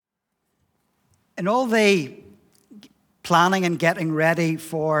In all the planning and getting ready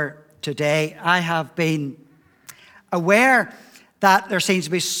for today, I have been aware that there seems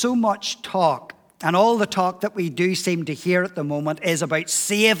to be so much talk, and all the talk that we do seem to hear at the moment is about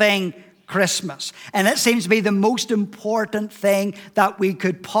saving Christmas. And it seems to be the most important thing that we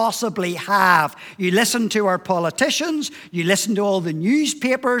could possibly have. You listen to our politicians, you listen to all the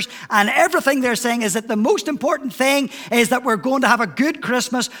newspapers, and everything they're saying is that the most important thing is that we're going to have a good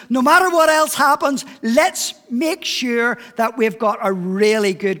Christmas. No matter what else happens, let's make sure that we've got a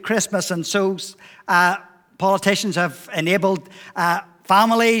really good Christmas. And so politicians have enabled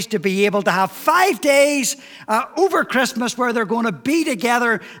families to be able to have 5 days over Christmas where they're going to be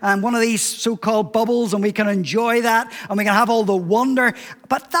together in one of these so-called bubbles, and we can enjoy that, and we can have all the wonder.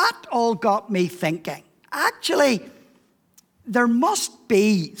 But that all got me thinking, actually, there must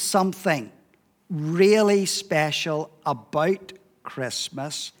be something really special about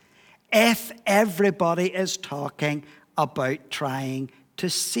Christmas if everybody is talking about trying to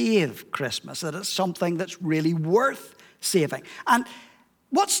save Christmas, that it's something that's really worth saving. And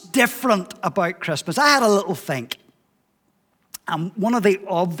what's different about Christmas? I had a little think. And one of the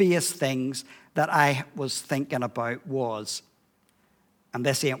obvious things that I was thinking about was, and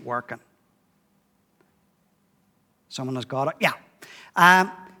this ain't working. Someone has got it? Yeah.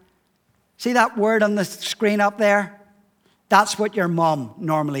 See that word on the screen up there? That's what your mom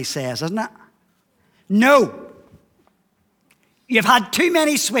normally says, isn't it? No. You've had too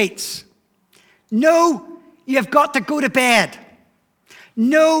many sweets. No, you've got to go to bed.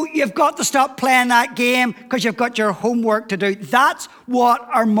 No, you've got to stop playing that game because you've got your homework to do. That's what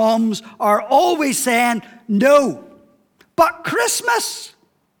our moms are always saying. No. But Christmas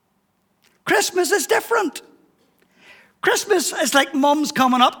is different. Christmas is like mums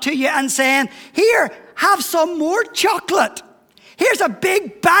coming up to you and saying, here, have some more chocolate. Here's a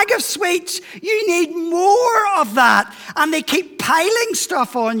big bag of sweets. You need more of that. And they keep piling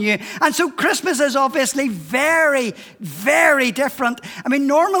stuff on you. And so Christmas is obviously very, very different. I mean,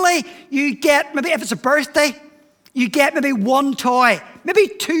 normally you get, maybe if it's a birthday, you get maybe one toy, maybe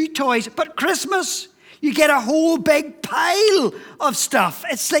two toys. But Christmas, you get a whole big pile of stuff.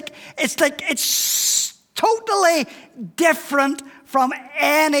 It's totally different from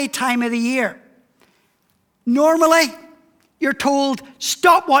any time of the year. Normally, you're told,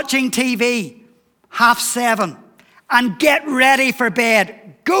 stop watching TV, 7:30, and get ready for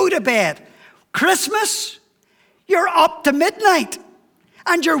bed. Go to bed. Christmas, you're up to midnight,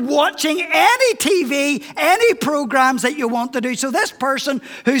 and you're watching any TV, any programs that you want to do. So this person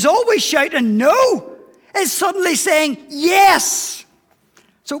who's always shouting no is suddenly saying yes.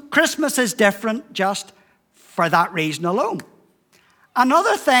 So Christmas is different just for that reason alone.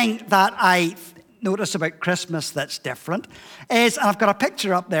 Another thing that I notice about Christmas that's different is, and I've got a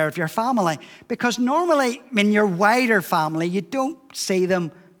picture up there of your family, because normally in your wider family, you don't see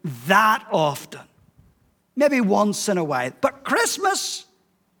them that often. Maybe once in a while. But Christmas,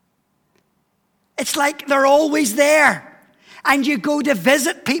 it's like they're always there. And you go to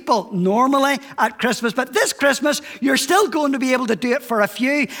visit people normally at Christmas. But this Christmas, you're still going to be able to do it for a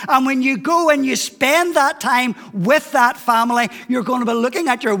few. And when you go and you spend that time with that family, you're going to be looking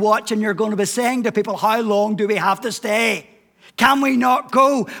at your watch and you're going to be saying to people, how long do we have to stay? Can we not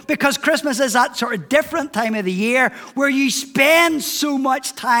go? Because Christmas is that sort of different time of the year where you spend so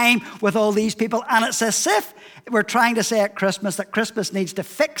much time with all these people. And it's as if we're trying to say at Christmas that Christmas needs to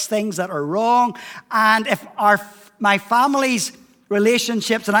fix things that are wrong. And if my family's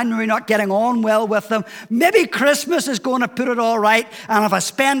relationships, and I'm really not getting on well with them, maybe Christmas is going to put it all right, and if I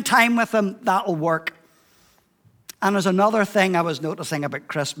spend time with them, that'll work. And there's another thing I was noticing about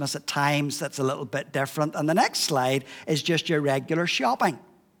Christmas at times that's a little bit different, and the next slide is just your regular shopping.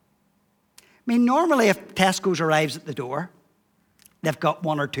 I mean, normally if Tesco's arrives at the door, they've got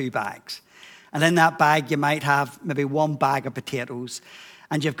 1 or 2 bags. And in that bag, you might have maybe 1 bag of potatoes,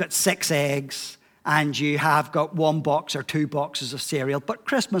 and you've got 6 eggs, and you have got 1 box or 2 boxes of cereal. But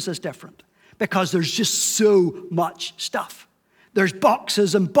Christmas is different because there's just so much stuff. There's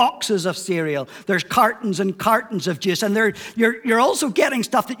boxes and boxes of cereal. There's cartons and cartons of juice. And you're also getting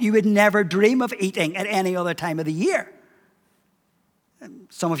stuff that you would never dream of eating at any other time of the year.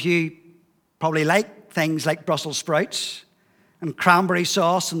 Some of you probably like things like Brussels sprouts and cranberry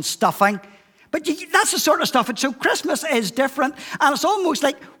sauce and stuffing. But that's the sort of stuff. And so Christmas is different. And it's almost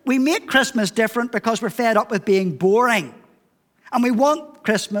like we make Christmas different because we're fed up with being boring. And we want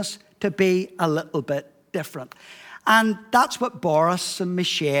Christmas to be a little bit different. And that's what Boris and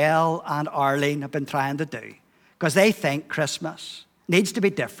Michelle and Arlene have been trying to do. Because they think Christmas needs to be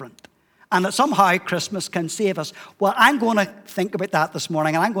different. and that somehow Christmas can save us. Well, I'm going to think about that this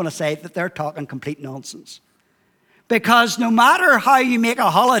morning, and I'm going to say that they're talking complete nonsense. Because no matter how you make a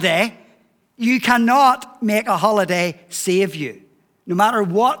holiday, you cannot make a holiday save you, no matter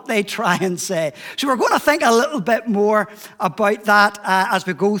what they try and say. So we're going to think a little bit more about that as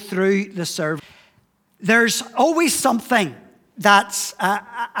we go through the service. There's always something that's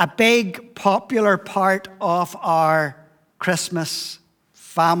a big, popular part of our Christmas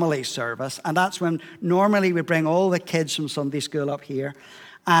family service, and that's when normally we bring all the kids from Sunday school up here,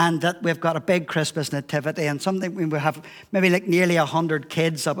 and that we've got a big Christmas nativity, and something we have maybe like nearly 100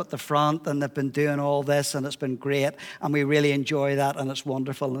 kids up at the front, and they've been doing all this, and it's been great, and we really enjoy that, and it's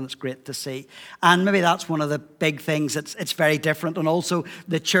wonderful, and it's great to see. And maybe that's one of the big things. It's very different, and also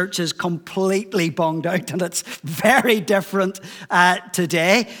the church is completely bunged out, and it's very different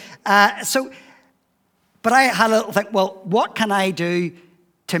today. But I had a little think, well, what can I do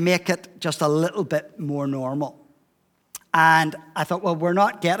to make it just a little bit more normal? And I thought, well, we're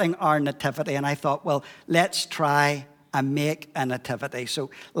not getting our nativity. And I thought, well, let's try and make a nativity. So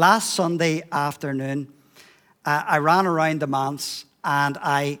last Sunday afternoon, I ran around the manse and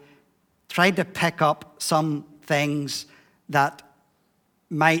I tried to pick up some things that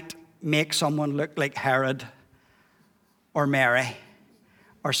might make someone look like Herod or Mary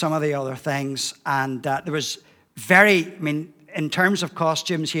or some of the other things. And there was in terms of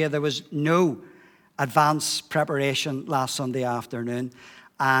costumes here, there was no advance preparation last Sunday afternoon,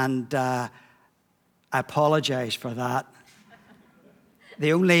 and I apologize for that.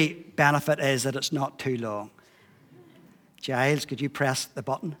 The only benefit is that it's not too long. Giles, could you press the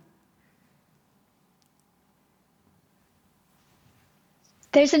button?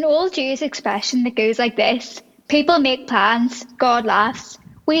 There's an old Jewish expression that goes like this: people make plans, God laughs.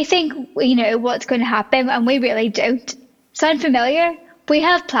 We think we know what's going to happen, and we really don't. Sound familiar? We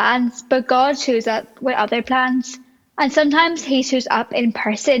have plans, but God shows up with other plans. And sometimes he shows up in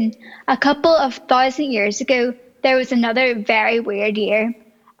person. A couple of 1,000 years ago, there was another very weird year.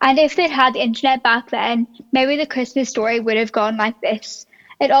 And if they'd had the internet back then, maybe the Christmas story would have gone like this.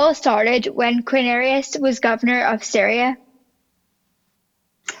 It all started when Quirinius was governor of Syria.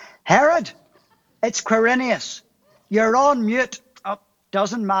 Herod, it's Quirinius. You're on mute. Oh,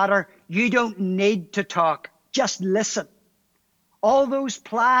 doesn't matter. You don't need to talk. Just listen. All those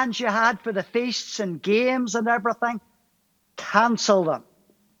plans you had for the feasts and games and everything, cancel them.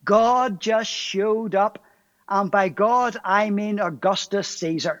 God just showed up. And by God, I mean Augustus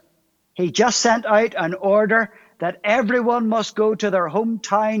Caesar. He just sent out an order that everyone must go to their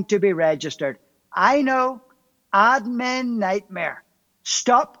hometown to be registered. I know, admin nightmare.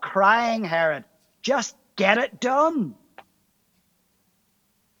 Stop crying, Herod. Just get it done.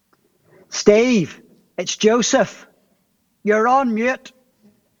 Steve, it's Joseph. You're on mute.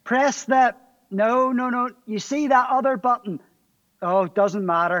 Press the... No. You see that other button? Oh, it doesn't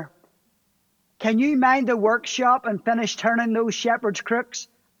matter. Can you mind the workshop and finish turning those shepherd's crooks?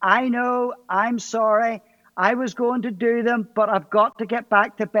 I know, I'm sorry. I was going to do them, but I've got to get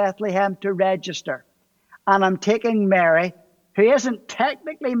back to Bethlehem to register. And I'm taking Mary, who isn't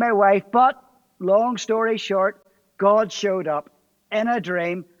technically my wife, but long story short, God showed up in a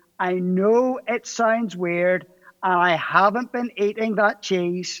dream. I know it sounds weird, and I haven't been eating that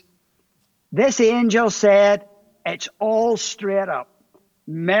cheese. This angel said, it's all straight up.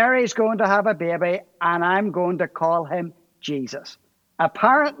 Mary's going to have a baby, and I'm going to call him Jesus.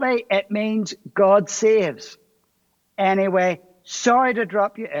 Apparently, it means God saves. Anyway, sorry to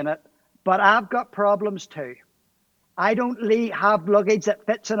drop you in it, but I've got problems too. I don't have luggage that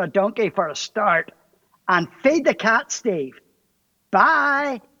fits in a donkey for a start. And feed the cat, Steve.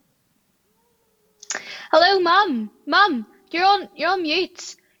 Bye. Hello, Mum. Mum, you're on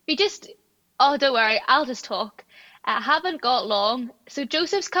mute. Oh, don't worry, I'll just talk. I haven't got long. So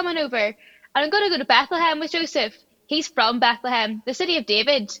Joseph's coming over, and I'm going to go to Bethlehem with Joseph. He's from Bethlehem, the city of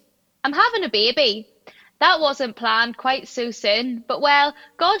David. I'm having a baby. That wasn't planned quite so soon, but well,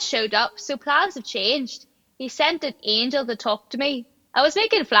 God showed up, so plans have changed. He sent an angel to talk to me. I was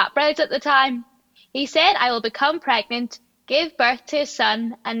making flatbreads at the time. He said I will become pregnant, give birth to a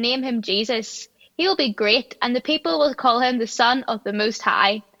son, and name him Jesus. He will be great, and the people will call him the Son of the Most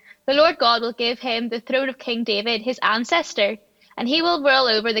High. The Lord God will give him the throne of King David, his ancestor, and he will rule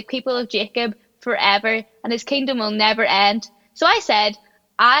over the people of Jacob forever, and his kingdom will never end. So I said,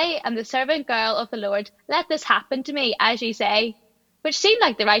 I am the servant girl of the Lord. Let this happen to me, as you say, which seemed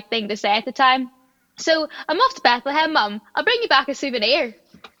like the right thing to say at the time. So I'm off to Bethlehem, Mum. I'll bring you back a souvenir.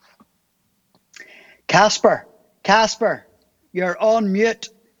 Casper, you're on mute.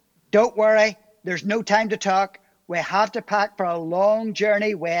 Don't worry, there's no time to talk. We have to pack for a long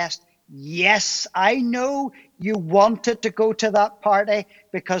journey west. Yes, I know you wanted to go to that party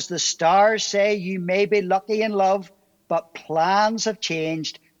because the stars say you may be lucky in love, but plans have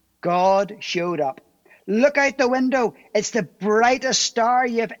changed. God showed up. Look out the window. It's the brightest star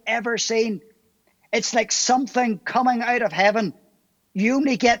you've ever seen. It's like something coming out of heaven. You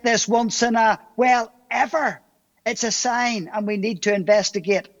only get this once in ever. It's a sign, and we need to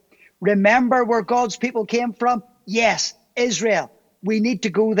investigate. Remember where God's people came from? Yes, Israel. We need to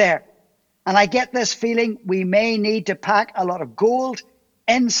go there. And I get this feeling we may need to pack a lot of gold,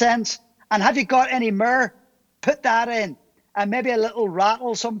 incense, and have you got any myrrh? Put that in. And maybe a little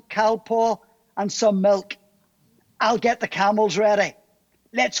rattle, some cowpaw, and some milk. I'll get the camels ready.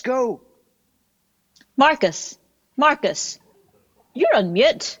 Let's go. Marcus, you're on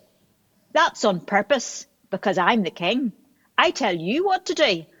mute. That's on purpose, because I'm the king. I tell you what to do,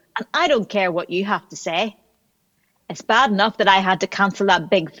 and I don't care what you have to say. It's bad enough that I had to cancel that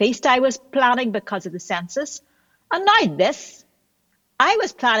big feast I was planning because of the census. And now this. I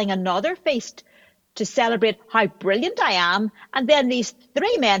was planning another feast to celebrate how brilliant I am, and then these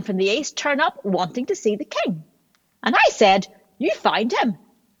three men from the east turn up wanting to see the king. And I said, you find him.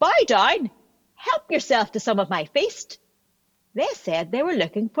 Bow down. Help yourself to some of my feast. They said they were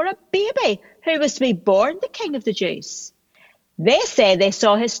looking for a baby who was to be born the King of the Jews. They say they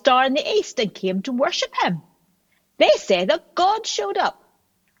saw his star in the east and came to worship him. They say that God showed up.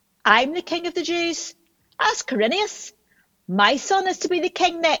 I'm the King of the Jews. Ask Quirinius. My son is to be the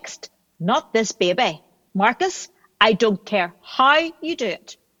king next, not this baby. Marcus, I don't care how you do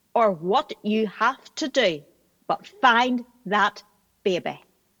it or what you have to do, but find that baby.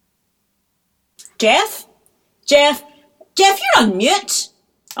 Jeff, you're on mute.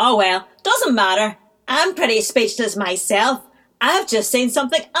 Oh well, doesn't matter. I'm pretty speechless myself. I've just seen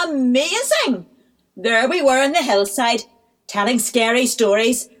something amazing. There we were on the hillside, telling scary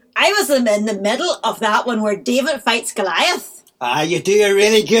stories. I was in the middle of that one where David fights Goliath. You do a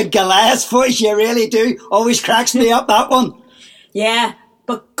really good Goliath voice, you really do. Always cracks me up, that one. Yeah,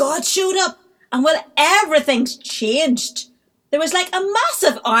 but God showed up, and well, everything's changed. There was like a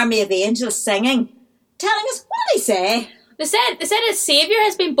massive army of angels singing, telling us, what did he say? They said a Saviour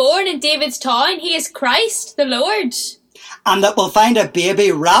has been born in David's town. He is Christ, the Lord. And that we'll find a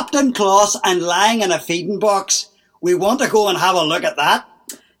baby wrapped in cloths and lying in a feeding box. We want to go and have a look at that.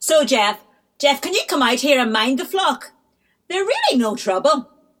 So, Jeff, can you come out here and mind the flock? They're really no trouble.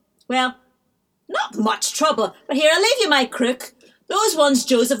 Well, not much trouble, but here, I'll leave you my crook. Those ones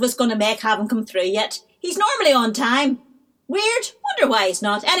Joseph was going to make haven't come through yet. He's normally on time. Weird, wonder why he's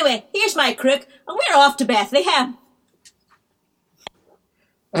not. Anyway, here's my crook, and we're off to Bethlehem.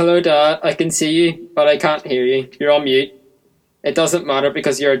 Hello, Dad. I can see you, but I can't hear you. You're on mute. It doesn't matter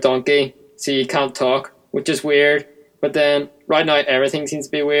because you're a donkey, so you can't talk, which is weird. But then, right now, everything seems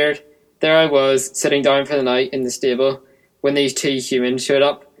to be weird. There I was, sitting down for the night in the stable, when these two humans showed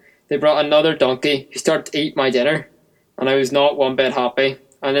up. They brought another donkey who started to eat my dinner, and I was not one bit happy.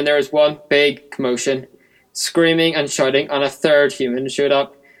 And then there was one big commotion, screaming and shouting, and a third human showed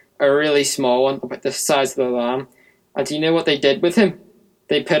up, a really small one, about the size of the lamb. And do you know what they did with him?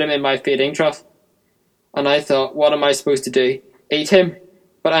 They put him in my feeding trough. And I thought, what am I supposed to do? Eat him?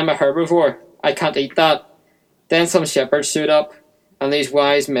 But I'm a herbivore. I can't eat that. Then some shepherds showed up, and these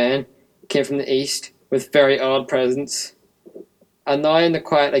wise men came from the east with very odd presents. And now in the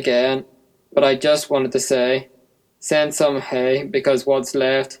quiet again, but I just wanted to say, send some hay, because what's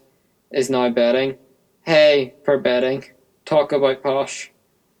left is now bedding. Hay for bedding. Talk about posh.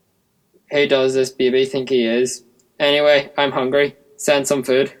 Who does this baby think he is? Anyway, I'm hungry. Send some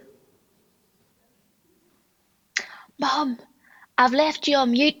food. Mom, I've left you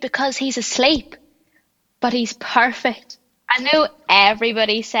on mute because he's asleep. But he's perfect. I know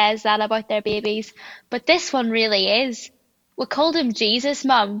everybody says that about their babies, but this one really is. We called him Jesus,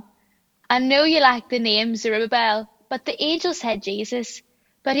 Mum. I know you like the name Zerubbabel, but the angel said Jesus.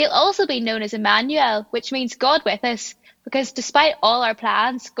 But he'll also be known as Emmanuel, which means God with us, because despite all our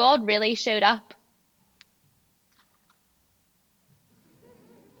plans, God really showed up.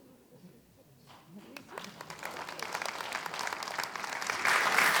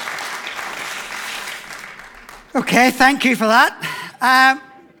 Okay, thank you for that.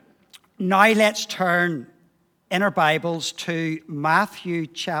 Now let's turn in our Bibles to Matthew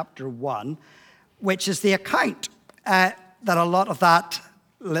chapter 1, which is the account that a lot of that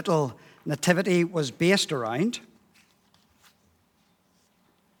little nativity was based around.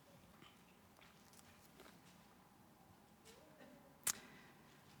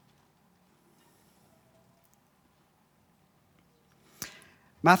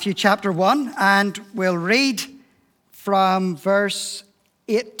 Matthew chapter 1, and we'll read from verse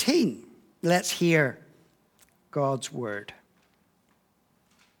 18. Let's hear God's word.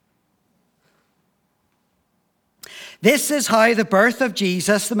 This is how the birth of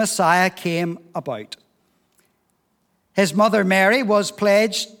Jesus, the Messiah, came about. His mother Mary was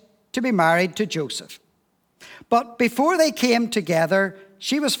pledged to be married to Joseph. But before they came together,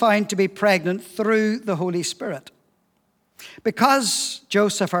 she was found to be pregnant through the Holy Spirit. Because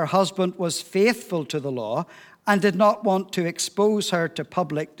Joseph, her husband, was faithful to the law and did not want to expose her to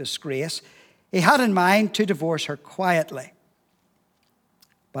public disgrace, he had in mind to divorce her quietly.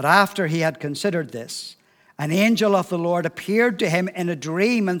 But after he had considered this, an angel of the Lord appeared to him in a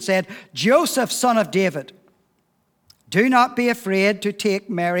dream and said, "Joseph, son of David, do not be afraid to take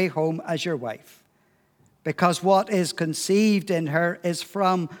Mary home as your wife, because what is conceived in her is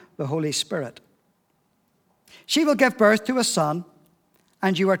from the Holy Spirit. She will give birth to a son,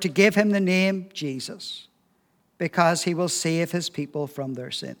 and you are to give him the name Jesus, because he will save his people from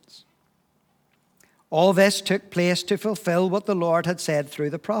their sins." All this took place to fulfill what the Lord had said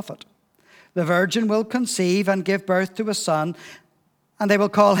through the prophet. The virgin will conceive and give birth to a son, and they will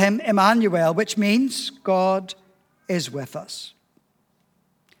call him Emmanuel, which means God is with us.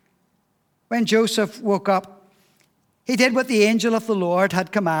 When Joseph woke up, he did what the angel of the Lord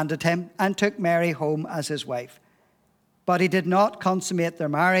had commanded him and took Mary home as his wife. But he did not consummate their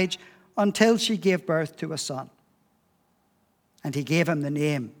marriage until she gave birth to a son. And he gave him the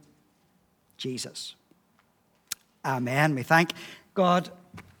name Jesus. Amen. We thank God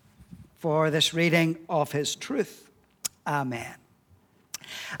for this reading of his truth. Amen.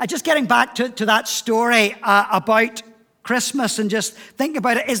 Just getting back to that story about Christmas and just thinking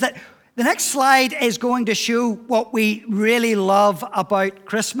about it, is that the next slide is going to show what we really love about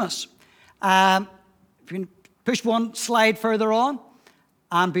Christmas. If you can push one slide further on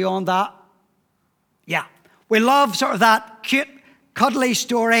and beyond that. Yeah. We love sort of that cute, cuddly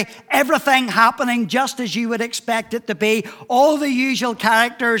story, everything happening just as you would expect it to be, all the usual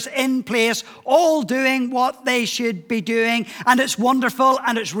characters in place, all doing what they should be doing, and it's wonderful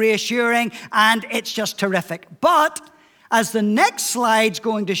and it's reassuring and it's just terrific. But as the next slide's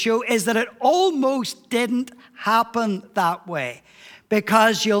going to show, is that it almost didn't happen that way,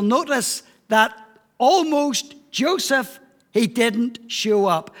 because you'll notice that almost Joseph, he didn't show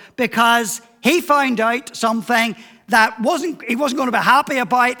up, because he found out something that he wasn't going to be happy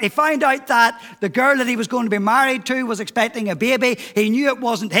about. He found out that the girl that he was going to be married to was expecting a baby. He knew it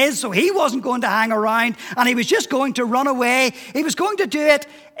wasn't his, so he wasn't going to hang around, and he was just going to run away. He was going to do it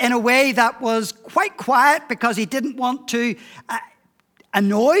in a way that was quite quiet, because he didn't want to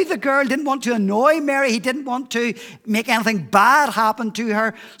annoy the girl, didn't want to annoy Mary. He didn't want to make anything bad happen to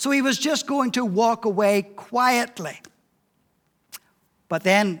her, so he was just going to walk away quietly. But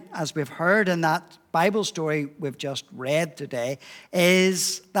then, as we've heard in that Bible story we've just read today,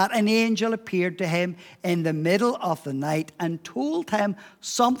 is that an angel appeared to him in the middle of the night and told him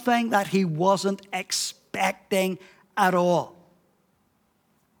something that he wasn't expecting at all.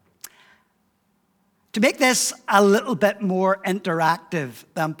 To make this a little bit more interactive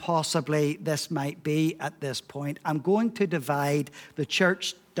than possibly this might be at this point, I'm going to divide the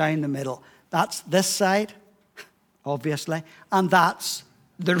church down the middle. That's this side, obviously, and that's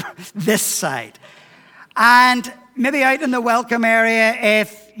this side. And maybe out in the welcome area,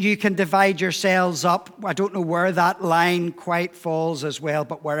 if you can divide yourselves up, I don't know where that line quite falls as well,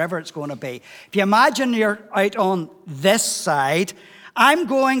 but wherever it's going to be. If you imagine you're out on this side, I'm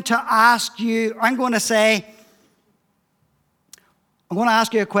going to ask you a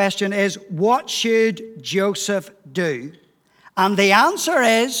question is, what should Joseph do? And the answer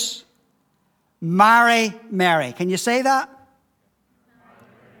is, marry Mary. Can you say that?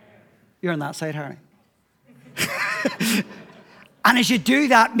 You're on that side, Harry. And as you do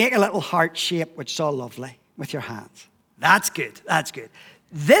that, make a little heart shape, which is all lovely, with your hands. That's good. That's good.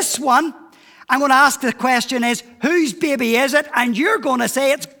 This one, I'm going to ask the question is, whose baby is it? And you're going to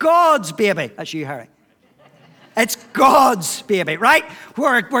say it's God's baby. That's you, Harry. It's God's baby, right?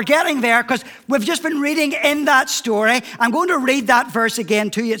 We're getting there, because we've just been reading in that story. I'm going to read that verse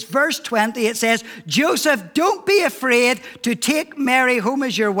again to you. It's verse 20. It says, "Joseph, don't be afraid to take Mary home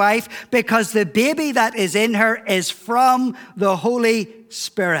as your wife, because the baby that is in her is from the Holy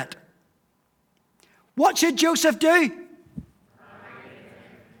Spirit." What should Joseph do?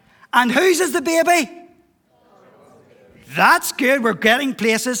 And whose is the baby? That's good. We're getting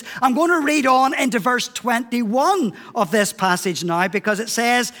places. I'm going to read on into verse 21 of this passage now, because it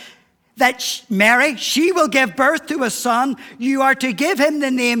says that Mary, she will give birth to a son. You are to give him the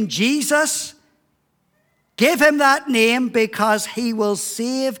name Jesus. Give him that name because he will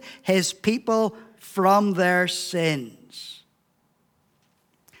save his people from their sins.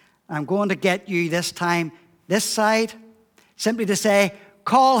 I'm going to get you this time, this side, simply to say,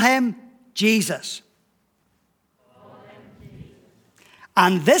 call him Jesus.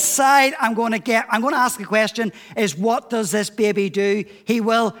 And this side, I'm going to ask the question, is what does this baby do? He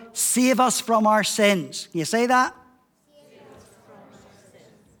will save us from our sins. Can you say that?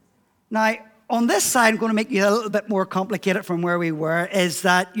 Now, on this side, I'm going to make you a little bit more complicated from where we were, is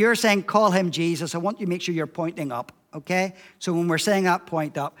that you're saying, call him Jesus. I want you to make sure you're pointing up, okay? So when we're saying that,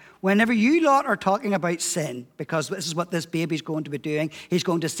 point up. Whenever you lot are talking about sin, because this is what this baby's going to be doing, he's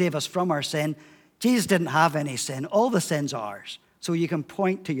going to save us from our sin. Jesus didn't have any sin. All the sin's ours. So you can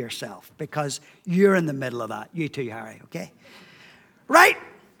point to yourself because you're in the middle of that. You too, Harry, okay? Right,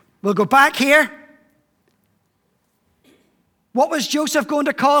 we'll go back here. What was Joseph going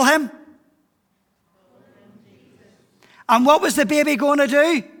to call him? And what was the baby going to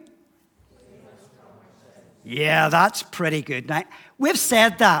do? Yeah, that's pretty good. Now, we've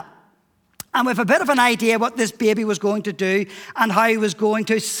said that. And we have a bit of an idea what this baby was going to do and how he was going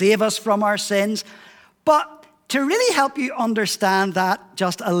to save us from our sins. But to really help you understand that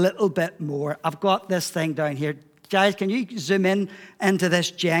just a little bit more, I've got this thing down here. Giles, can you zoom in into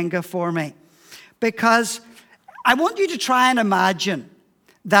this Jenga for me? Because I want you to try and imagine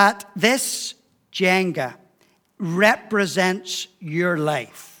that this Jenga represents your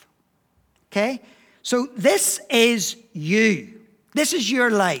life. Okay? So this is you. This is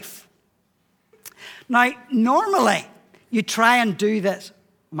your life. Now, normally, you try and do this.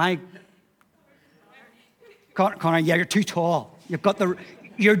 Connor, yeah, you're too tall.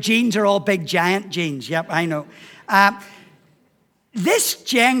 Your jeans are all big, giant jeans. Yep, I know. This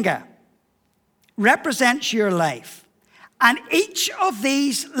Jenga represents your life. And each of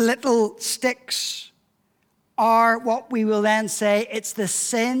these little sticks are what we will then say, it's the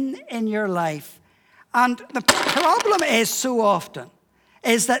sin in your life. And the problem is so often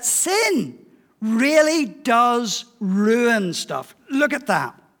is that sin really does ruin stuff. Look at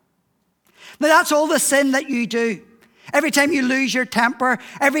that. Now, that's all the sin that you do. Every time you lose your temper,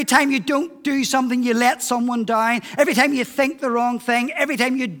 every time you don't do something, you let someone down, every time you think the wrong thing, every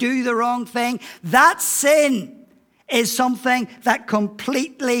time you do the wrong thing, that sin is something that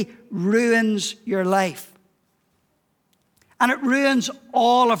completely ruins your life. And it ruins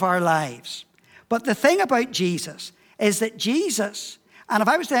all of our lives. But the thing about Jesus is that Jesus, and if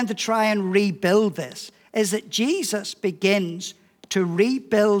I was then to try and rebuild this, is that Jesus begins to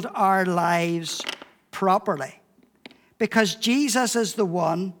rebuild our lives properly. Because Jesus is the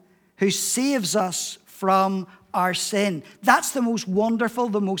one who saves us from our sin. That's the most wonderful,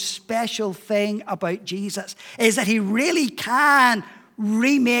 the most special thing about Jesus, is that he really can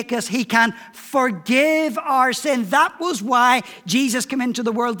remake us. He can forgive our sin. That was why Jesus came into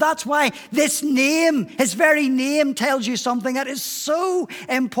the world. That's why this name, his very name, tells you something that is so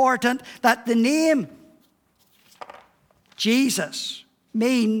important, that the name Jesus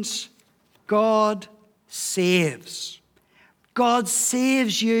means God saves. God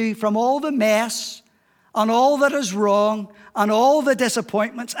saves you from all the mess and all that is wrong and all the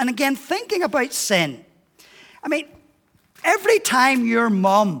disappointments. And again, thinking about sin. I mean, every time your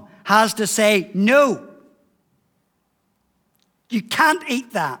mum has to say, no, you can't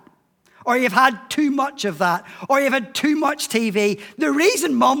eat that, or you've had too much of that, or you've had too much TV, the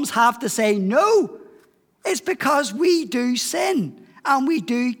reason mums have to say no is because we do sin and we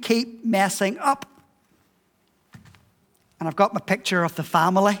do keep messing up. And I've got my picture of the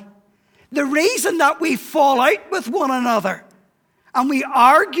family. The reason that we fall out with one another and we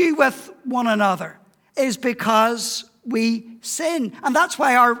argue with one another is because we sin. And that's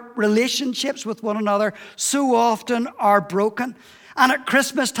why our relationships with one another so often are broken. And at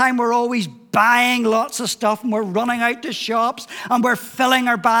Christmas time, we're always buying lots of stuff and we're running out to shops and we're filling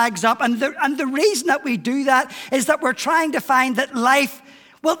our bags up. And the reason that we do that is that we're trying to find that life,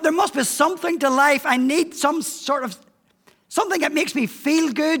 well, there must be something to life. I need some sort of something that makes me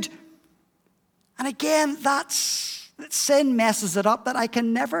feel good. And again, that sin messes it up, that I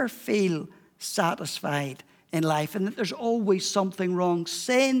can never feel satisfied in life and that there's always something wrong.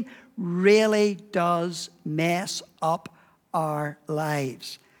 Sin really does mess up our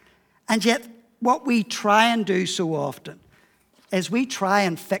lives. And yet, what we try and do so often is we try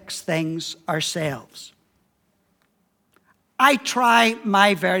and fix things ourselves. I try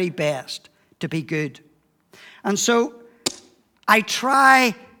my very best to be good. And so I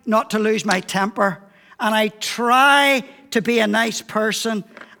try not to lose my temper, and I try to be a nice person,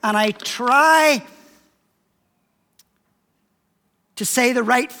 and I try to say the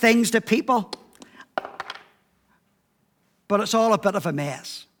right things to people. But it's all a bit of a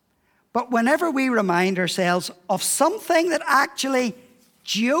mess. But whenever we remind ourselves of something that actually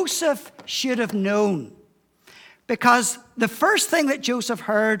Joseph should have known, because the first thing that Joseph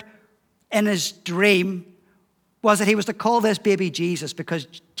heard in his dream was that he was to call this baby Jesus, because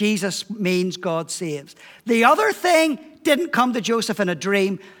Jesus means God saves. The other thing didn't come to Joseph in a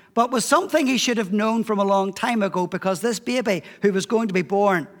dream, but was something he should have known from a long time ago, because this baby who was going to be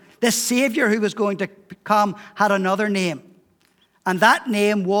born, this Savior who was going to come, had another name. And that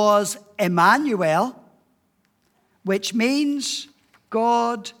name was Emmanuel, which means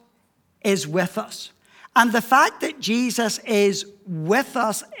God is with us. And the fact that Jesus is with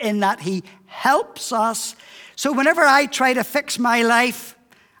us in that he helps us. So whenever I try to fix my life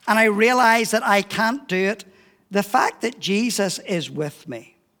and I realize that I can't do it, the fact that Jesus is with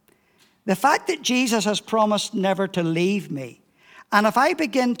me, the fact that Jesus has promised never to leave me, and if I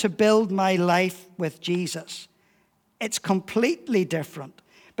begin to build my life with Jesus, it's completely different,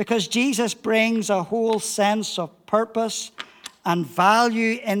 because Jesus brings a whole sense of purpose and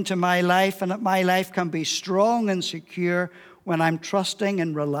value into my life, and that my life can be strong and secure when I'm trusting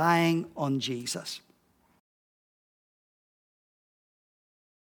and relying on Jesus.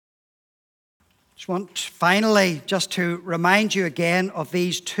 Just want finally just to remind you again of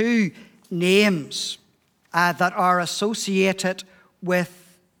these two names that are associated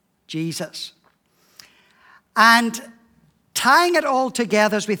with Jesus. And tying it all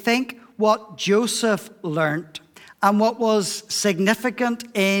together as we think what Joseph learned and what was significant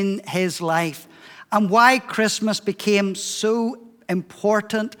in his life, and why Christmas became so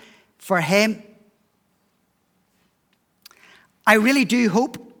important for him. I really do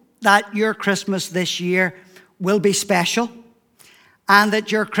hope that your Christmas this year will be special, and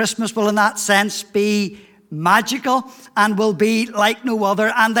that your Christmas will in that sense be magical and will be like no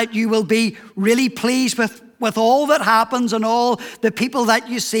other, and that you will be really pleased with all that happens, and all the people that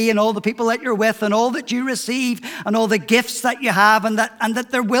you see, and all the people that you're with, and all that you receive, and all the gifts that you have, and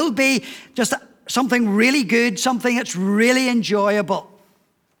that there will be just something really good, something that's really enjoyable.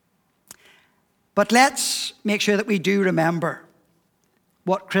 But let's make sure that we do remember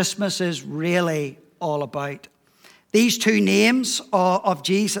what Christmas is really all about. These two names of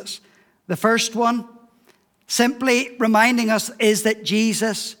Jesus. The first one, simply reminding us, is that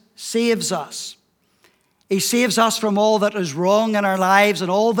Jesus saves us. He saves us from all that is wrong in our lives, and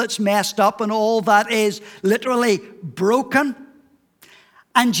all that's messed up, and all that is literally broken.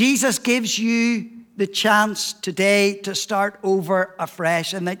 And Jesus gives you the chance today to start over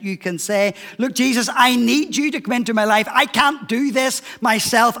afresh, and that you can say, look, Jesus, I need you to come into my life. I can't do this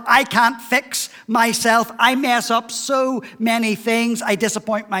myself. I can't fix myself. I mess up so many things. I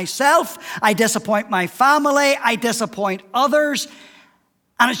disappoint myself. I disappoint my family. I disappoint others.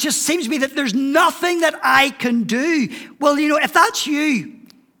 And it just seems to me that there's nothing that I can do. Well, if that's you,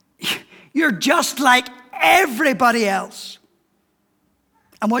 you're just like everybody else.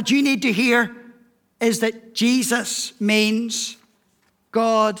 And what you need to hear is that Jesus means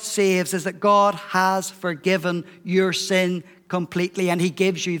God saves, is that God has forgiven your sin completely, and he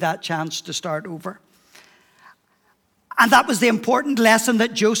gives you that chance to start over. And that was the important lesson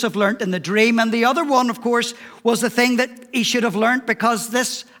that Joseph learned in the dream. And the other one, of course, was the thing that he should have learned, because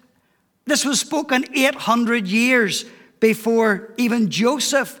this was spoken 800 years before even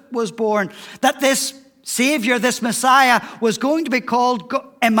Joseph was born, that this Savior, this Messiah, was going to be called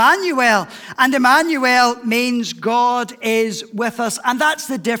Emmanuel. And Emmanuel means God is with us. And that's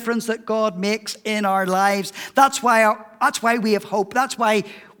the difference that God makes in our lives. That's why we have hope. That's why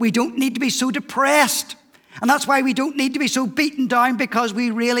we don't need to be so depressed. And that's why we don't need to be so beaten down, because we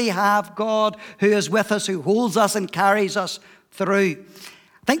really have God who is with us, who holds us and carries us through.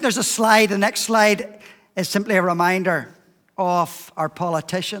 I think there's a slide. The next slide is simply a reminder of our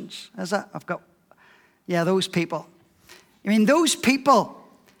politicians. Is it? Those people. Those people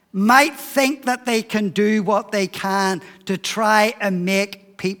might think that they can do what they can to try and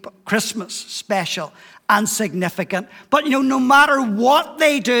make Christmas special and significant. But no matter what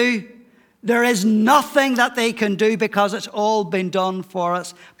they do, there is nothing that they can do, because it's all been done for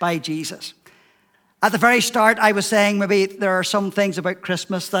us by Jesus. At the very start, I was saying maybe there are some things about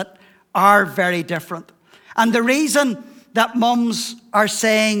Christmas that are very different. And the reason that mums are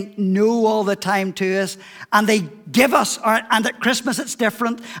saying no all the time to us, and they give us, and at Christmas it's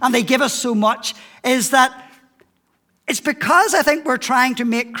different, and they give us so much, is that it's because I think we're trying to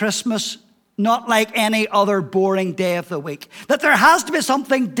make Christmas not like any other boring day of the week. That there has to be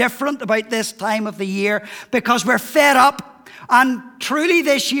something different about this time of the year, because we're fed up And truly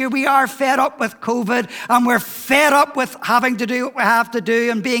this year we are fed up with COVID, and we're fed up with having to do what we have to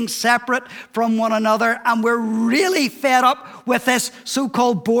do and being separate from one another. And we're really fed up with this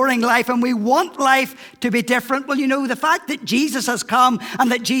so-called boring life, and we want life to be different. Well, you know, the fact that Jesus has come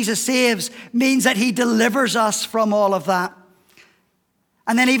and that Jesus saves means that he delivers us from all of that.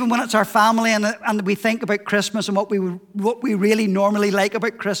 And then even when it's our family and we think about Christmas, and what we really normally like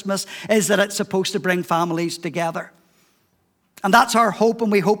about Christmas is that it's supposed to bring families together. And that's our hope,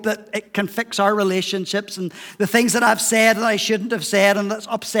 and we hope that it can fix our relationships and the things that I've said that I shouldn't have said and that's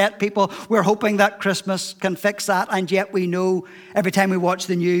upset people. We're hoping that Christmas can fix that, and yet we know every time we watch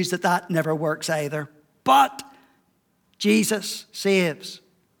the news that that never works either. But Jesus saves,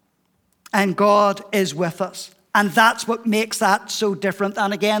 and God is with us. And that's what makes that so different.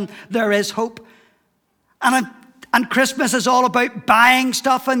 And again, there is hope. And Christmas is all about buying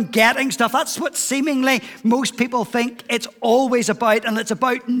stuff and getting stuff. That's what seemingly most people think it's always about, and it's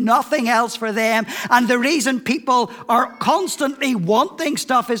about nothing else for them. And the reason people are constantly wanting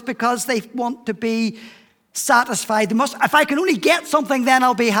stuff is because they want to be satisfied. If I can only get something, then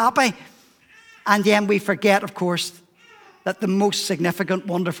I'll be happy. And then we forget, of course, that the most significant,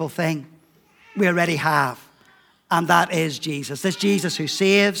 wonderful thing we already have, and that is Jesus. This Jesus who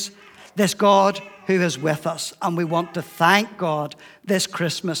saves, this God who is with us. And we want to thank God this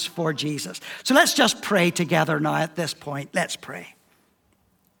Christmas for Jesus. So let's just pray together now at this point. Let's pray.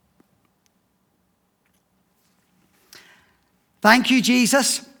 Thank you,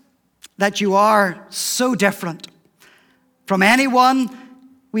 Jesus, that you are so different from anyone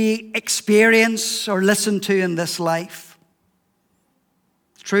we experience or listen to in this life.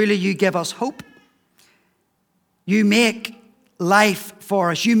 Truly, you give us hope. You make life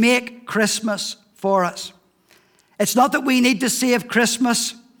for us. You make Christmas for us. It's not that we need to save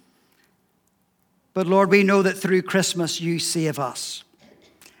Christmas, but Lord, we know that through Christmas you save us.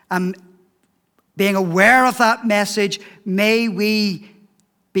 And being aware of that message, may we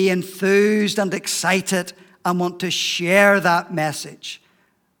be enthused and excited and want to share that message.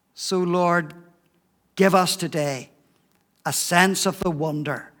 So Lord, give us today a sense of the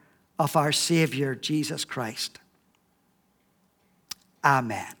wonder of our Savior, Jesus Christ.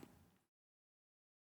 Amen.